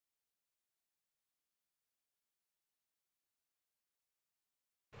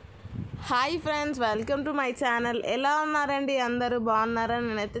Hi friends, welcome to my channel. ఎలా ఉన్నారండి? అందరూ బాగున్నారా?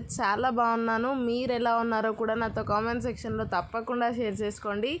 నేనైతే చాలా బాగున్నాను. మీరు ఎలా ఉన్నారో కూడా నాతో కామెంట్ సెక్షన్లో తప్పకుండా షేర్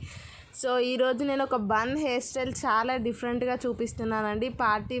చేసుకోండి. సో ఈరోజు నేను ఒక బన్ హెయిర్ స్టైల్ చాలా డిఫరెంట్గా చూపిస్తున్నానండి.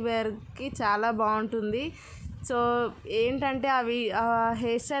 పార్టీ వేర్కి చాలా బాగుంటుంది. సో ఏంటంటే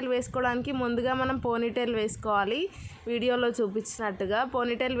హెయిర్ స్టైల్ వేసుకోవడానికి ముందుగా మనం పోనీటైల్ వేసుకోవాలి. వీడియోలో చూపించినట్టుగా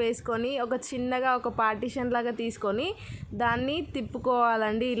పోనీటైల్ వేసుకొని చిన్నగా ఒక పార్టీషన్ లాగా తీసుకొని దాన్ని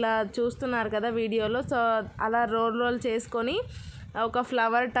తిప్పుకోవాలండి. ఇలా చూస్తున్నారు కదా వీడియోలో. సో అలా రోల్ చేసుకొని ఒక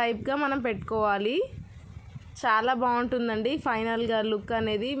ఫ్లవర్ టైప్గా మనం పెట్టుకోవాలి. చాలా బాగుంటుందండి ఫైనల్గా లుక్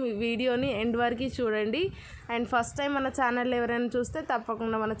అనేది. మీ వీడియోని ఎండ్ వరకు చూడండి. అండ్ ఫస్ట్ టైం మన ఛానల్ ఎవరైనా చూస్తే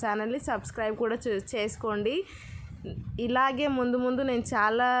తప్పకుండా మన ఛానల్ని సబ్స్క్రైబ్ కూడా చేసుకోండి. ఇలాగే ముందు నేను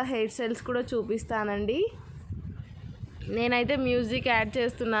చాలా హెయిర్ స్టైల్స్ కూడా చూపిస్తానండి. నేనైతే మ్యూజిక్ యాడ్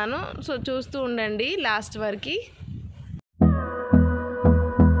చేస్తున్నాను, సో చూస్తూ ఉండండి లాస్ట్ వరకు.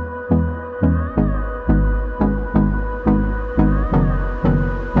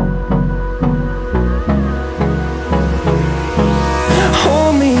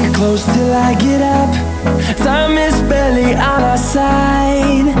 Close till I get up. Time is barely on our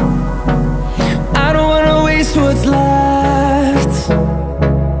side. I don't wanna waste what's left.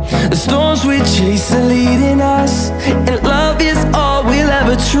 The storms we chase are leading us, and love is all we'll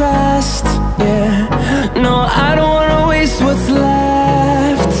ever trust. Yeah, no, I don't wanna waste what's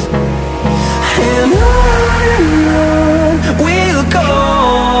left. And on we'll go,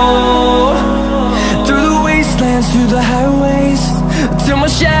 through the wastelands, through the highways, till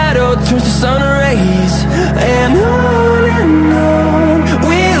my shadow turns to sun rays. And on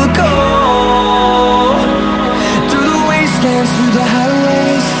we'll go, through the wastelands, through the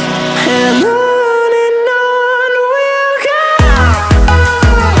highways. And on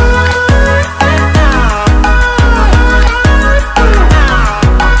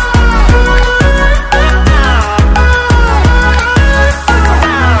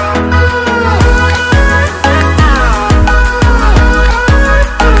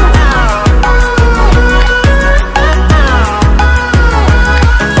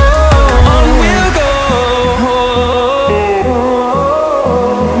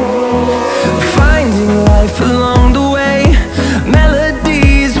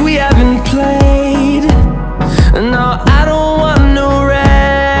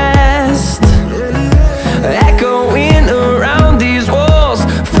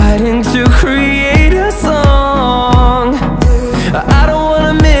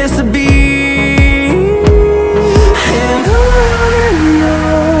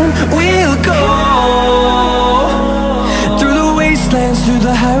we'll go. Through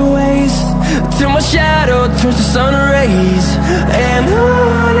the highways, till my shadow turns to sun rays. And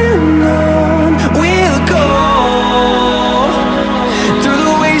on we'll go, through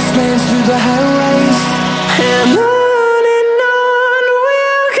the wastelands, through the highways. And on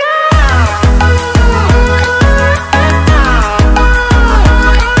we'll go.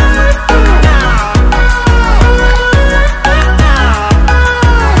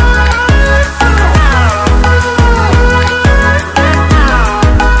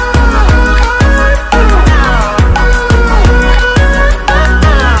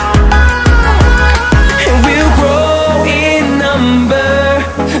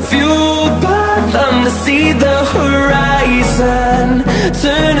 See the horizon,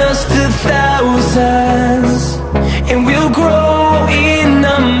 turn us to thousands, and we'll grow in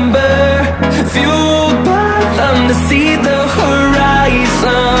number, fueled by them to see the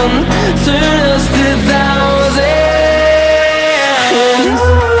horizon, turn us to thousands. And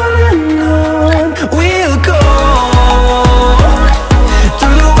on we'll go,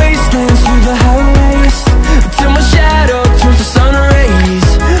 through the wastelands, through the highways, till my shadow turns to sun rays.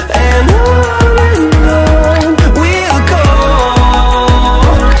 And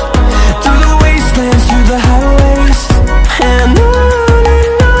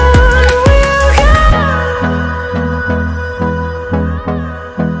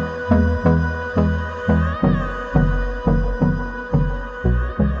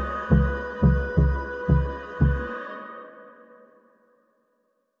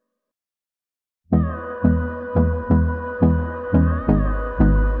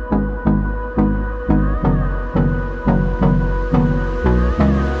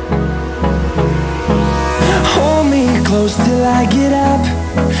close till I get up.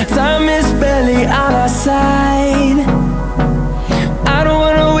 Time is barely on our side. I don't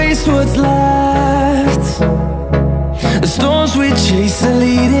wanna waste what's left. The storms we chase are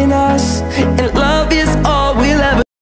leading us, and love is all